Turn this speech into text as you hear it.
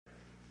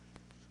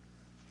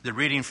The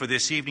reading for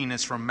this evening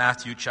is from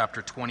Matthew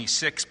chapter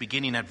 26,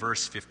 beginning at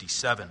verse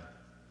 57.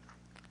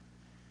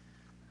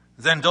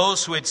 Then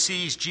those who had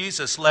seized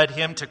Jesus led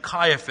him to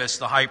Caiaphas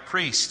the high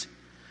priest,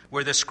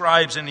 where the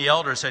scribes and the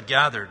elders had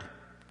gathered.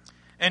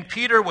 And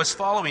Peter was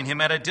following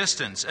him at a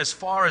distance, as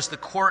far as the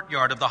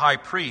courtyard of the high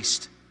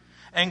priest.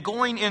 And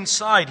going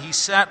inside, he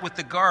sat with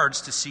the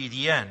guards to see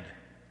the end.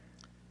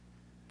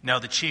 Now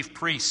the chief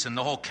priests and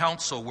the whole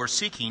council were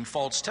seeking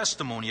false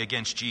testimony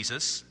against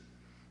Jesus,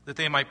 that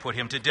they might put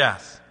him to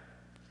death.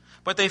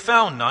 But they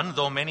found none,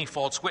 though many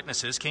false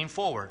witnesses came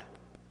forward.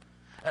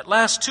 At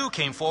last two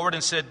came forward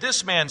and said,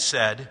 "This man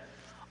said,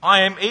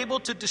 'I am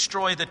able to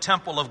destroy the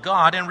temple of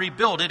God and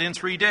rebuild it in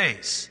 3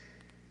 days.'"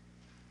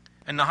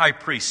 And the high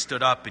priest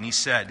stood up and he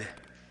said,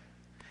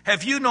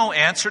 "Have you no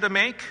answer to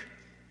make?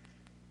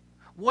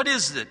 What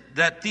is it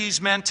that these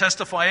men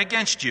testify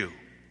against you?"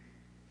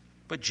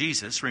 But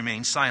Jesus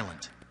remained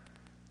silent.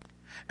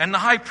 And the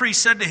high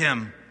priest said to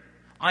him,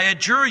 "I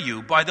adjure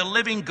you by the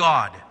living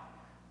God,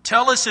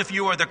 tell us if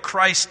you are the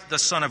Christ, the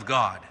Son of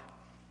God."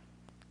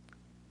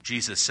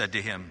 Jesus said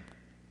to him,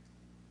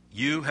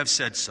 "You have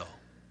said so.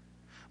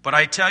 But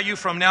I tell you,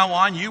 from now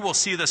on you will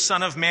see the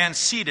Son of Man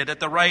seated at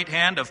the right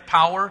hand of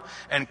power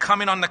and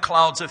coming on the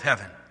clouds of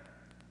heaven."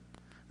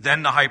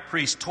 Then the high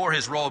priest tore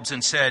his robes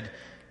and said,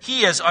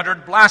 "He has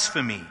uttered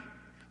blasphemy.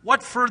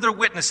 What further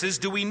witnesses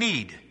do we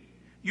need?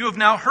 You have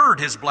now heard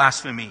his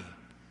blasphemy.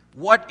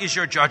 What is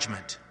your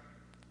judgment?"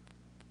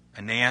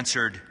 And they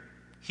answered,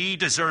 "He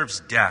deserves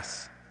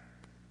death."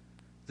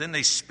 Then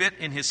they spit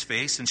in his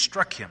face and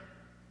struck him.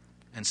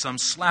 And some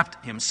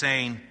slapped him,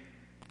 saying,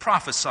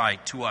 "Prophesy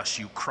to us,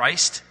 you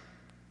Christ.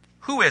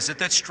 Who is it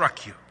that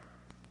struck you?"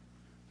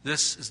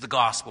 This is the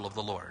gospel of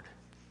the Lord.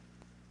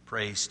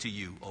 Praise to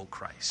you, O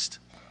Christ.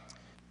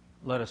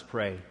 Let us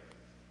pray.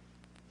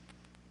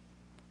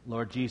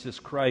 Lord Jesus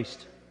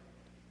Christ,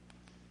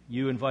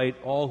 you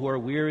invite all who are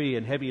weary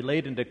and heavy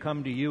laden to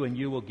come to you, and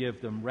you will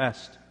give them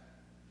rest.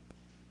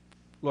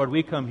 Lord,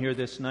 we come here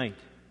this night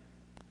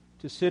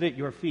to sit at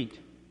your feet,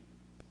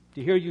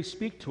 to hear you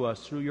speak to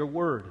us through your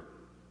word,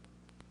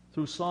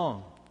 through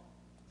song,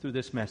 through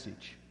this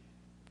message.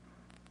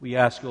 We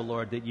ask, O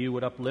Lord, that you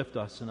would uplift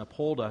us and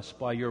uphold us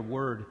by your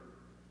word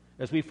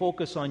as we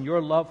focus on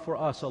your love for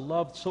us, a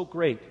love so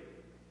great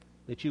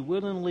that you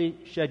willingly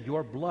shed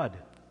your blood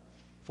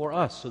for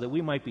us so that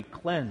we might be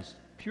cleansed,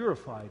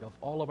 purified of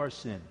all of our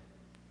sin.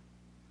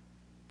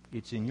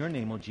 It's in your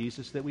name, O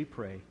Jesus, that we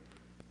pray.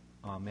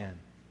 Amen.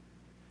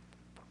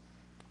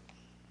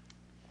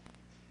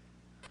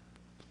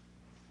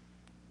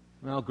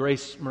 Well,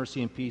 grace,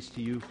 mercy, and peace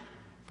to you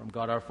from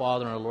God our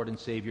Father and our Lord and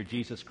Savior,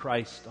 Jesus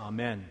Christ.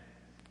 Amen.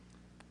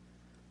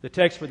 The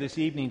text for this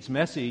evening's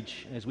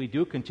message, as we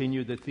do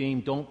continue the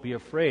theme, Don't Be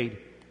Afraid,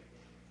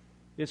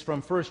 is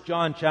from 1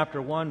 John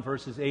chapter 1,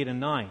 verses 8 and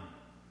 9.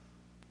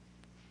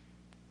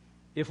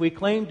 If we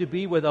claim to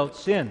be without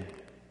sin,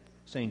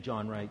 St.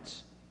 John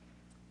writes,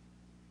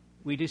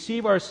 we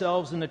deceive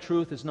ourselves and the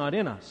truth is not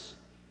in us.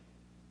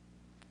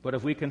 But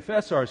if we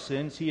confess our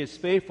sins, he is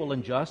faithful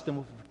and just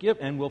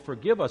and will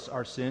forgive us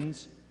our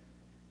sins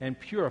and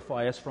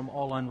purify us from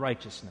all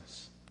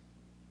unrighteousness.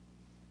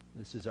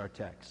 This is our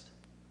text.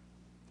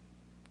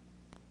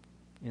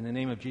 In the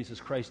name of Jesus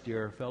Christ,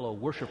 dear fellow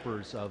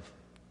worshipers of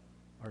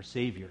our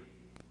Savior.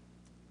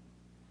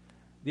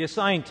 The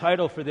assigned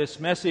title for this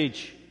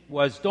message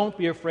was Don't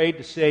Be Afraid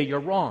to Say You're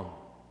Wrong.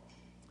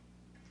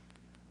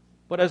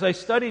 But as I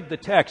studied the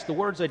text, the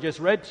words I just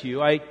read to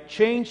you, I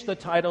changed the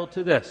title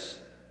to this: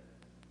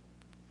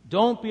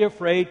 Don't be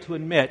afraid to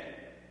admit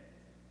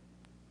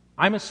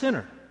I'm a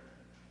sinner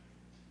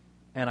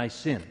and I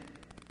sin.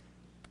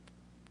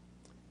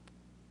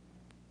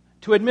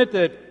 To admit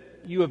that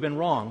you have been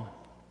wrong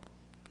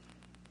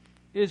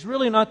is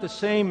really not the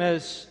same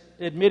as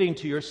admitting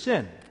to your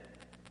sin.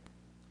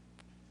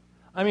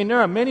 I mean,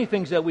 there are many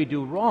things that we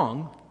do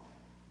wrong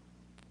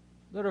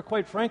that are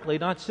quite frankly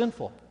not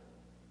sinful.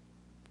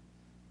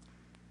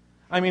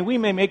 I mean, we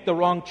may make the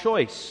wrong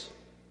choice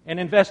and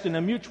invest in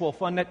a mutual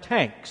fund that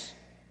tanks,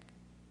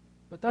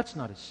 but that's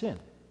not a sin.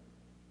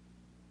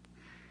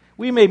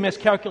 We may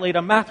miscalculate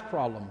a math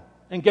problem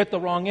and get the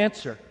wrong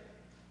answer,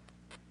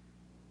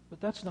 but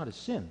that's not a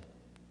sin.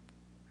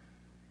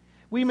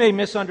 We may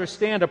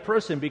misunderstand a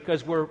person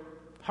because we're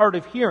hard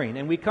of hearing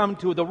and we come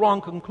to the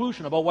wrong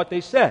conclusion about what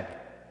they said,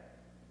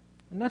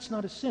 and that's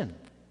not a sin.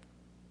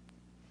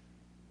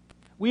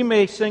 We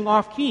may sing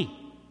off key,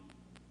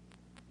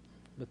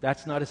 but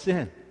that's not a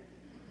sin.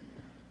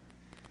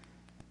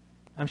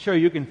 I'm sure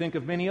you can think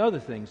of many other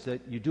things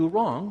that you do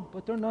wrong,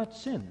 but they're not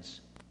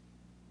sins.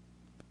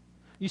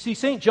 You see,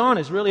 St. John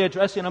is really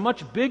addressing a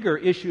much bigger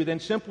issue than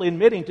simply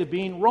admitting to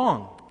being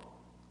wrong.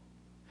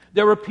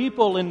 There were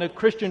people in the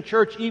Christian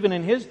church, even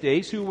in his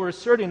days, who were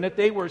asserting that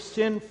they were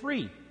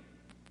sin-free,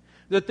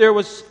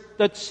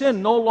 that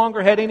sin no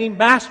longer had any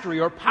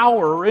mastery or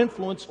power or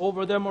influence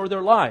over them or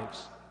their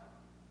lives.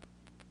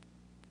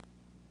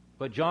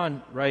 But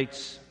John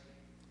writes,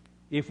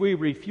 if we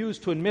refuse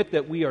to admit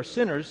that we are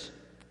sinners,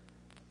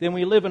 then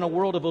we live in a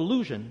world of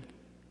illusion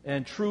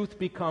and truth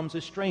becomes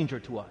a stranger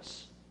to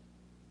us.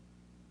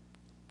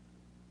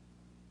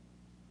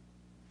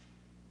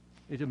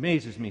 It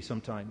amazes me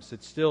sometimes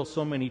that still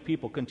so many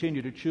people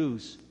continue to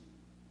choose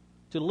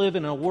to live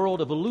in a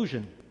world of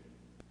illusion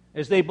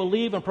as they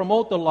believe and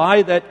promote the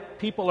lie that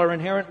people are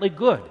inherently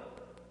good.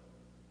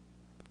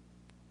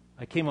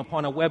 I came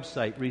upon a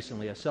website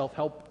recently, a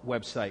self-help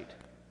website,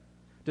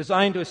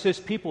 designed to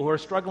assist people who are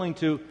struggling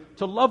to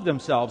love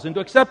themselves and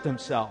to accept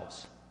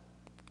themselves.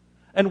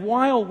 And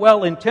while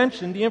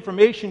well-intentioned, the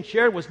information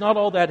shared was not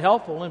all that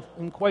helpful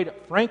and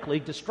quite frankly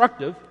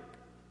destructive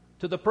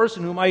to the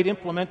person who might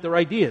implement their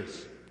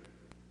ideas.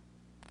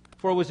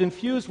 For it was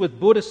infused with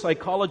Buddhist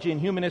psychology and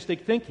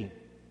humanistic thinking,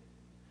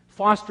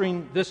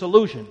 fostering this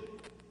illusion.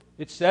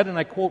 It said, and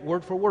I quote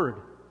word for word,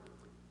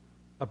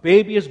 "A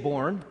baby is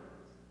born,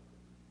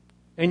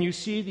 and you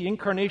see the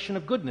incarnation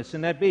of goodness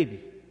in that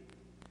baby,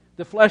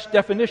 the flesh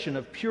definition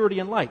of purity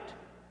and light.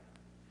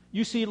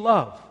 You see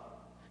love.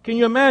 Can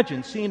you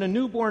imagine seeing a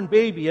newborn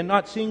baby and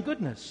not seeing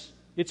goodness?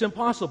 It's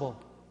impossible.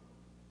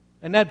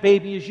 And that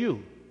baby is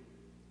you.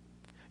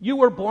 You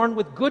were born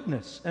with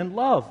goodness and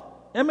love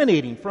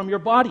emanating from your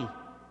body.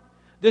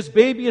 This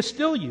baby is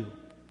still you,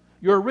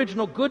 your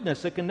original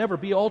goodness that can never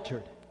be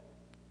altered."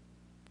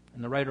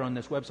 And the writer on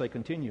this website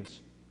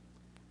continues.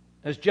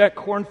 As Jack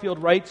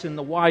Kornfield writes in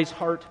The Wise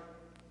Heart,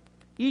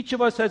 "Each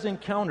of us has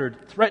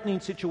encountered threatening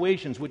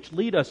situations which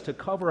lead us to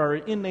cover our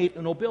innate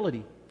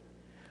nobility.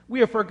 We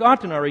have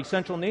forgotten our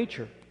essential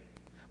nature.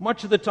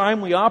 Much of the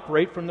time we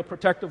operate from the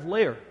protective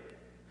layer.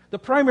 The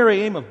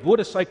primary aim of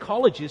Buddhist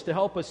psychology is to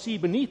help us see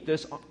beneath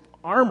this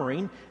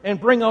armoring and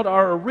bring out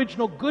our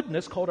original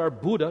goodness called our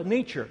Buddha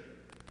nature.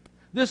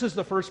 This is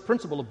the first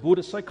principle of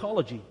Buddhist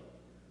psychology,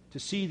 to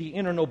see the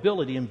inner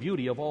nobility and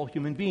beauty of all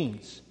human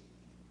beings."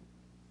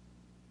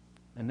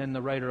 And then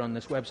the writer on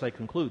this website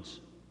concludes,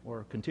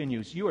 or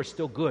continues, "You are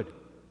still good.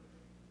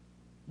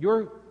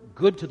 You're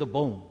good to the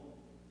bone.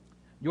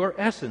 Your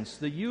essence,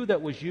 the you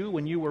that was you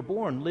when you were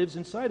born, lives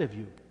inside of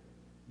you.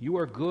 You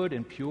are good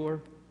and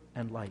pure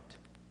and light."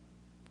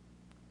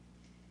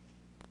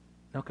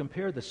 Now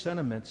compare the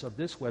sentiments of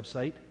this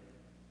website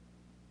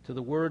to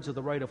the words of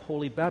the rite of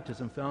holy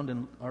baptism found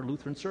in our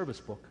Lutheran service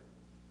book,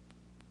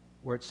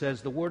 where it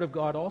says, "The Word of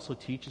God also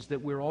teaches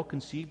that we're all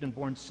conceived and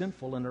born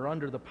sinful and are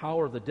under the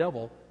power of the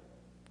devil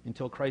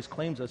until Christ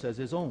claims us as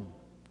his own."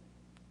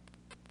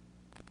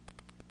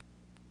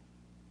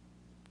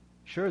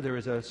 Sure, there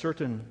is a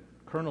certain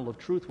kernel of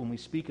truth when we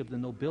speak of the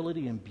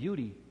nobility and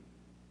beauty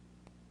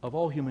of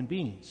all human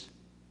beings.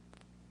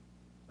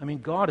 I mean,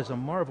 God is a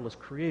marvelous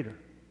creator.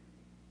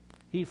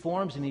 He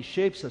forms and he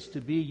shapes us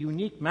to be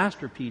unique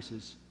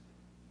masterpieces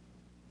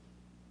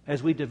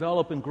as we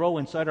develop and grow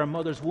inside our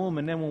mother's womb,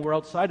 and then when we're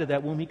outside of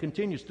that womb, he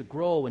continues to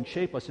grow and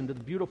shape us into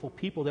the beautiful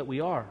people that we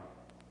are.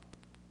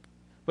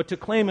 But to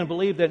claim and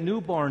believe that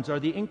newborns are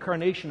the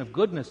incarnation of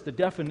goodness, the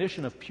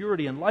definition of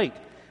purity and light,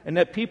 and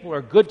that people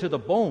are good to the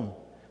bone,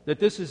 that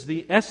this is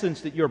the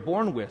essence that you're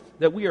born with,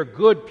 that we are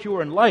good,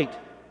 pure, and light,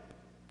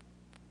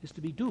 is to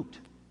be duped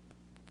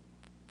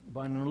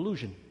by an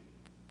illusion.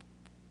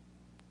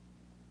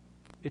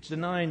 It's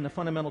denying the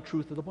fundamental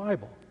truth of the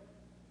Bible,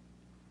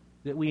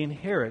 that we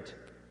inherit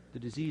the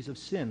disease of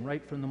sin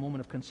right from the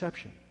moment of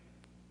conception.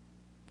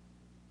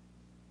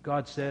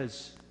 God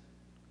says,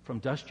 "From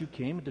dust you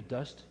came, and to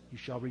dust you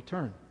shall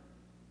return."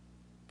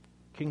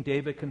 King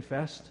David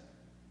confessed,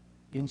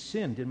 "In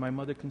sin did my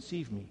mother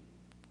conceive me."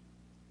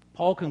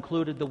 Paul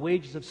concluded, "The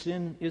wages of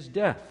sin is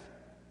death."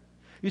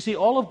 You see,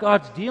 all of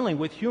God's dealing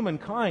with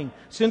humankind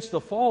since the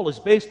fall is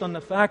based on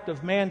the fact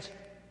of man's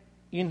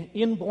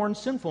inborn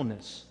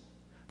sinfulness.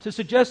 To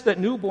suggest that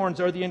newborns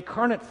are the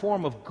incarnate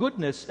form of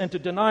goodness and to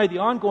deny the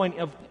ongoing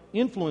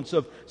influence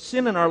of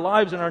sin in our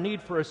lives and our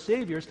need for a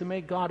Savior is to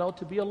make God out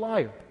to be a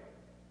liar.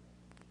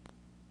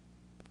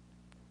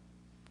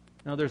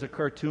 Now, there's a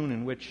cartoon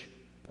in which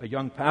a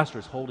young pastor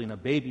is holding a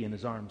baby in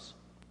his arms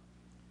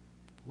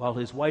while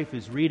his wife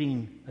is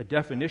reading a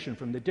definition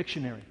from the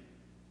dictionary.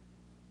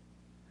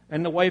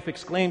 And the wife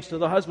exclaims to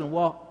the husband,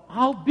 "Well,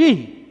 I'll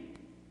be.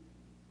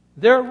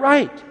 They're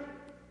right.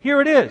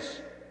 Here it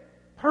is.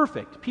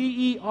 Perfect.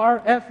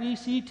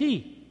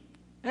 P-E-R-F-E-C-T.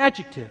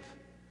 Adjective.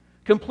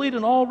 Complete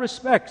in all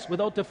respects,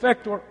 without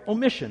defect or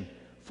omission.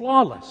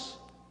 Flawless.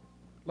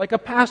 Like a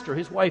pastor,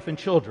 his wife, and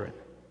children."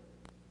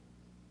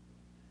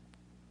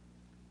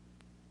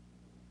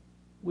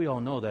 We all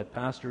know that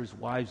pastors'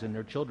 wives and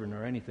their children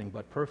are anything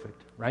but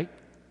perfect, right?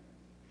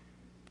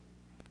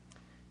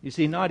 You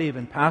see, not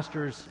even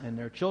pastors and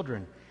their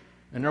children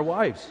and their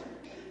wives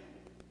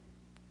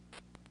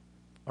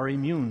are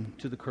immune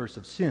to the curse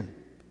of sin.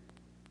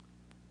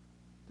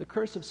 The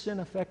curse of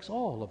sin affects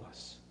all of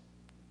us.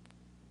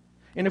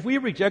 And if we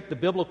reject the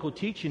biblical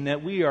teaching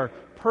that we are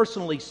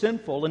personally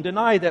sinful and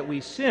deny that we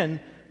sin,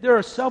 there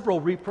are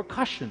several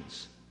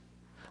repercussions.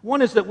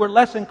 One is that we're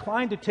less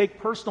inclined to take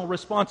personal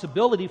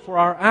responsibility for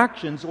our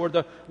actions or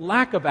the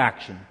lack of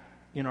action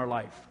in our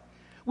life.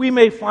 We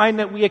may find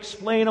that we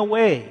explain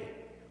away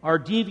our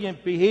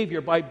deviant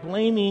behavior by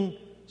blaming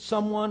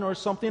someone or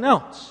something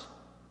else.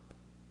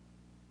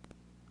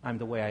 I'm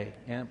the way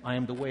I am. I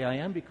am the way I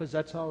am because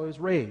that's how I was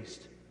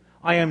raised.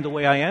 I am the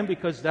way I am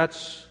because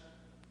that's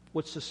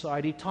what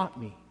society taught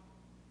me.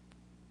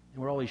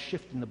 And we're always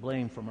shifting the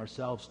blame from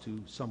ourselves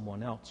to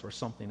someone else or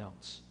something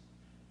else.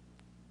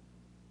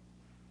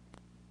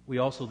 We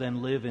also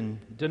then live in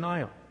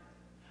denial.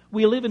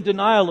 We live in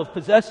denial of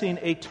possessing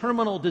a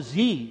terminal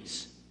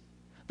disease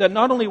that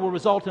not only will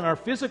result in our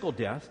physical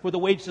death, for the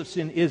wages of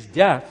sin is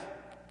death,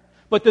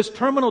 but this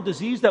terminal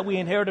disease that we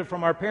inherited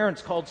from our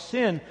parents called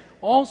sin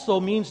also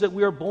means that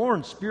we are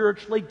born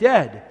spiritually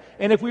dead.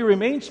 And if we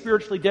remain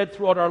spiritually dead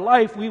throughout our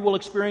life, we will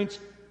experience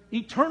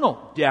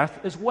eternal death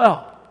as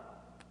well.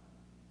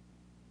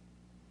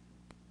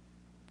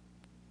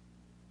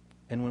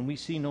 And when we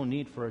see no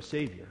need for a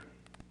Savior,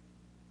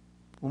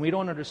 when we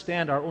don't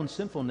understand our own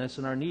sinfulness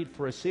and our need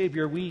for a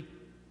Savior, we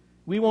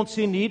won't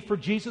see need for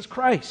Jesus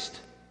Christ.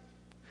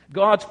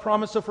 God's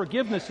promise of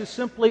forgiveness is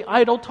simply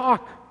idle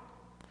talk.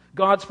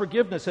 God's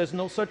forgiveness has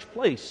no such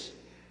place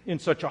in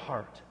such a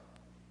heart.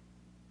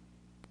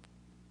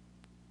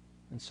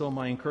 And so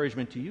my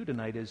encouragement to you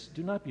tonight is,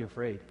 do not be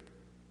afraid.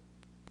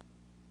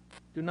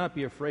 Do not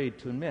be afraid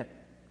to admit,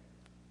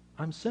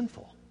 I'm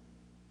sinful.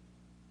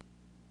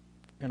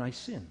 And I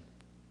sin.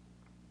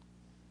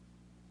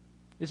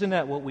 Isn't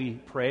that what we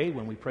pray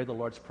when we pray the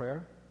Lord's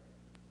Prayer?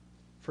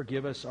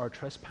 Forgive us our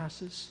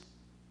trespasses.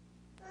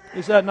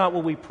 Is that not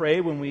what we pray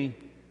when we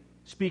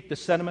speak the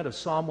sentiment of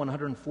Psalm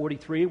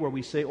 143, where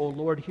we say, O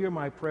Lord, hear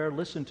my prayer,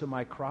 listen to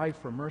my cry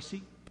for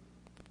mercy?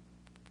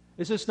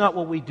 Is this not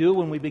what we do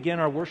when we begin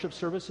our worship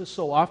services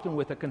so often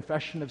with a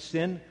confession of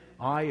sin?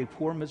 I, a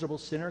poor, miserable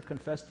sinner,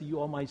 confess to you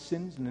all my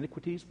sins and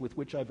iniquities with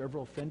which I've ever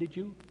offended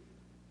you.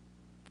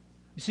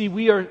 You see,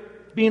 we are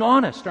being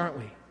honest, aren't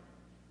we?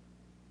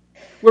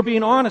 We're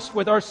being honest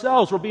with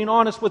ourselves. We're being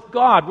honest with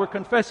God. We're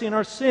confessing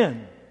our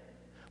sin.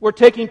 We're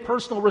taking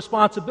personal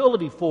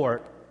responsibility for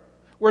it.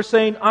 We're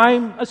saying,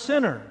 I'm a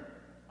sinner.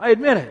 I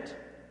admit it.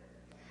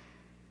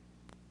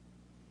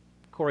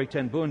 Corrie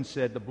ten Boom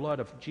said, the blood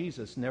of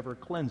Jesus never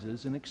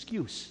cleanses an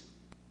excuse.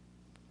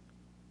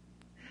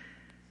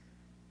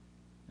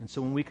 And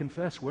so when we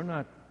confess, we're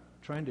not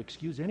trying to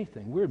excuse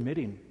anything. We're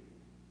admitting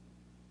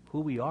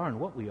who we are and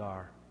what we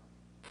are.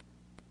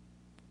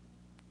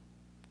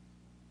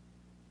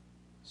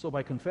 So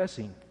by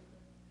confessing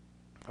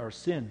our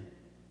sin,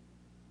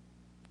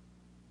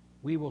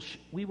 we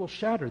will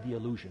shatter the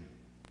illusion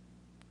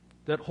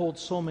that holds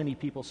so many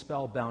people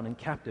spellbound and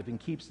captive and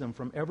keeps them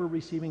from ever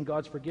receiving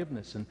God's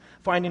forgiveness and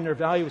finding their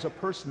value as a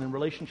person in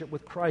relationship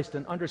with Christ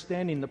and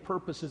understanding the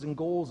purposes and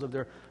goals of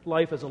their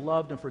life as a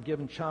loved and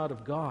forgiven child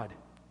of God.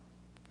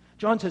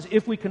 John says,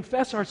 if we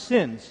confess our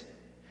sins,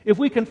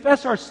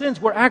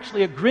 we're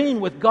actually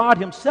agreeing with God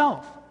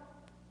Himself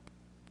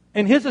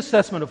and His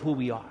assessment of who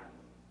we are.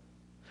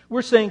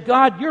 We're saying,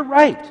 God, you're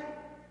right.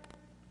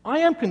 I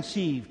am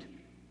conceived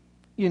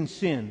in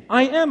sin.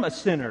 I am a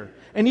sinner.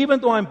 And even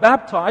though I'm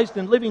baptized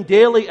and living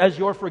daily as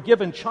your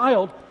forgiven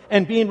child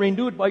and being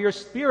renewed by your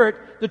Spirit,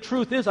 the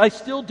truth is I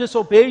still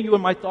disobey you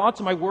in my thoughts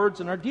and my words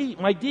and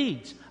my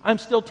deeds. I'm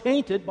still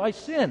tainted by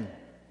sin.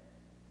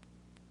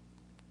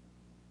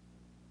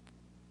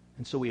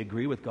 And so we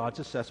agree with God's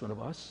assessment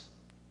of us.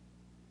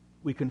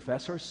 We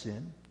confess our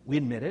sin. We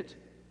admit it.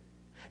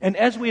 And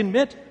as we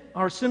admit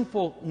our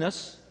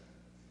sinfulness,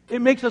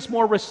 it makes us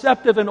more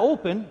receptive and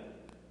open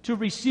to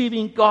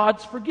receiving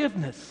God's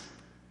forgiveness.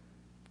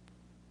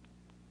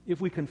 If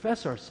we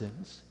confess our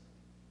sins,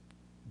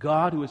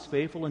 God, who is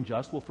faithful and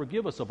just, will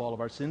forgive us of all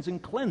of our sins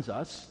and cleanse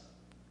us,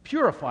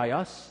 purify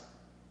us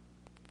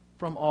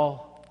from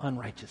all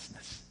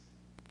unrighteousness.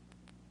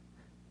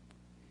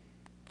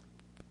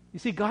 You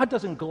see, God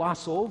doesn't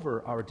gloss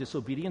over our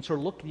disobedience or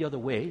look the other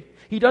way.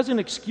 He doesn't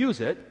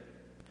excuse it.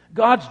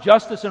 God's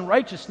justice and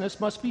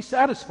righteousness must be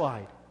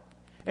satisfied.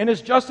 And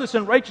His justice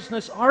and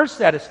righteousness are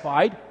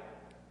satisfied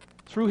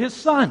through His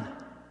Son.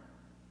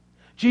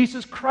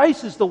 Jesus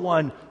Christ is the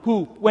one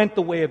who went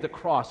the way of the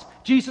cross.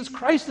 Jesus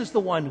Christ is the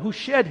one who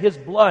shed His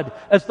blood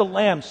as the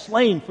Lamb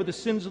slain for the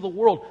sins of the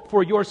world,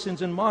 for your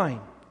sins and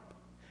mine.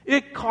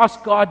 It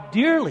cost God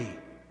dearly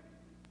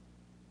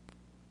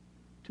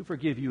to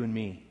forgive you and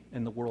me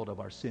and the world of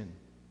our sin.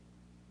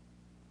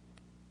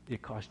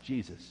 It cost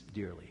Jesus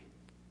dearly.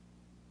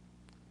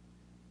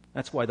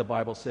 That's why the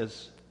Bible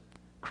says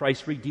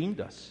Christ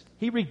redeemed us.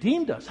 He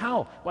redeemed us.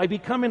 How? By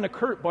becoming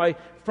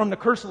from the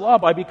curse of the law,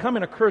 by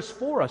becoming a curse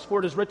for us. For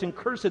it is written,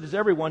 cursed is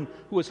everyone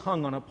who is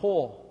hung on a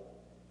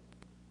pole.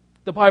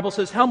 The Bible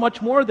says, how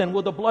much more then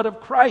will the blood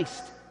of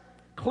Christ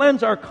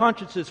cleanse our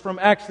consciences from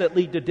acts that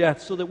lead to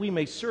death, so that we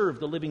may serve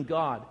the living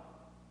God?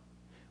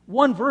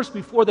 One verse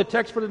before the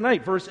text for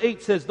tonight, verse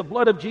 8 says, the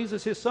blood of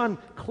Jesus, His Son,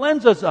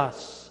 cleanses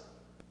us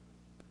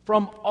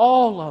from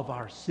all of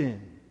our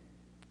sin.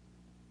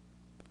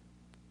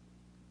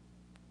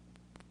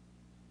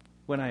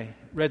 When I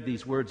read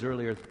these words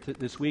earlier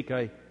this week,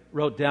 I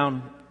wrote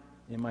down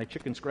in my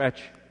chicken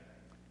scratch,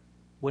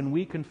 when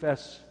we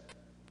confess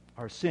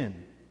our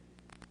sin,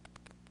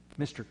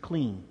 Mr.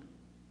 Clean,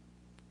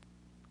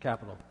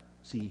 capital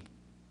C,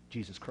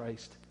 Jesus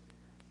Christ,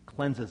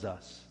 cleanses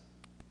us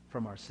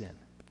from our sin.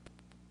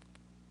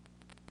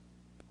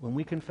 When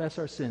we confess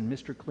our sin,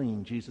 Mr.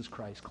 Clean, Jesus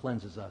Christ,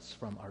 cleanses us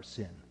from our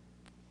sin.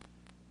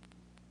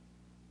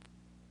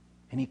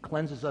 And he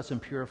cleanses us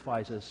and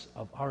purifies us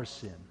of our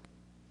sin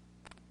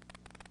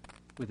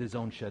with his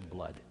own shed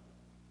blood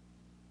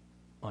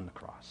on the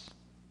cross.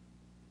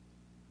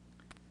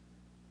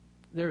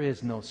 There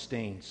is no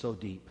stain so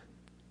deep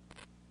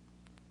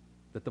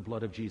that the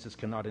blood of Jesus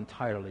cannot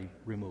entirely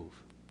remove.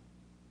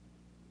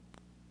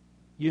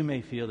 You may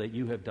feel that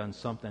you have done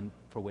something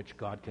for which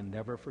God can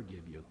never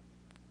forgive you.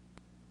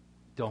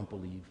 Don't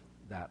believe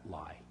that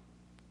lie.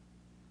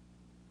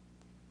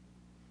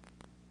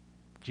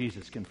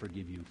 Jesus can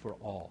forgive you for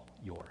all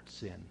your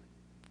sin.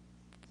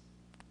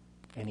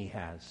 And he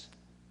has.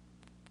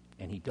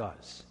 And he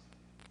does.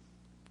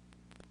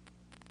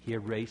 He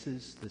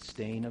erases the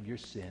stain of your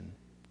sin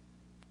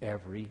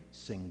every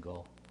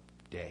single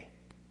day.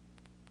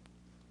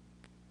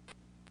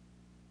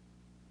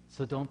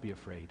 So don't be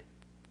afraid.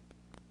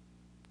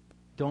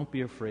 Don't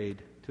be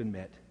afraid to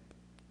admit,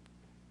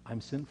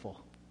 I'm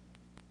sinful.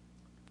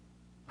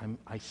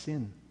 I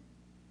sin.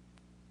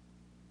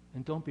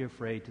 And don't be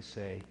afraid to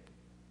say,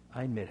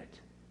 I admit it.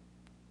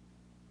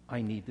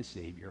 I need the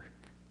Savior.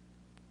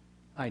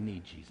 I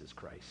need Jesus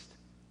Christ.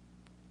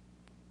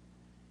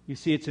 You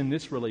see, it's in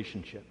this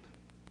relationship.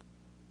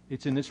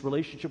 It's in this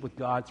relationship with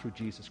God through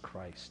Jesus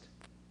Christ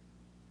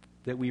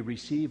that we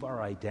receive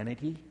our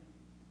identity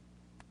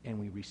and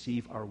we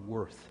receive our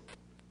worth.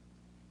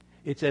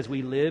 It's as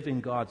we live in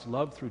God's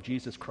love through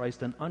Jesus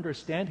Christ and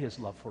understand his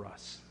love for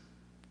us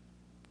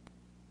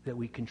that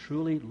we can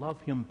truly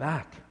love him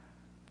back,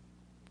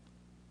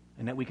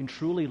 and that we can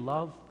truly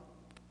love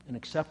and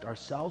accept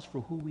ourselves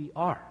for who we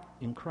are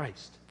in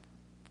Christ.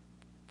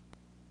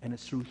 And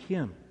it's through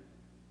him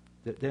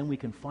that then we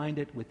can find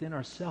it within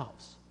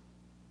ourselves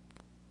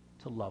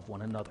to love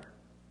one another,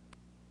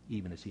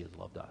 even as he has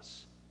loved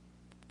us.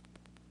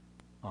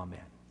 Amen.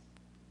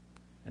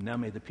 And now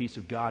may the peace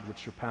of God, which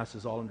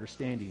surpasses all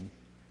understanding,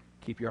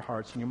 keep your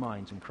hearts and your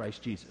minds in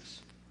Christ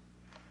Jesus.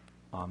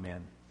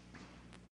 Amen.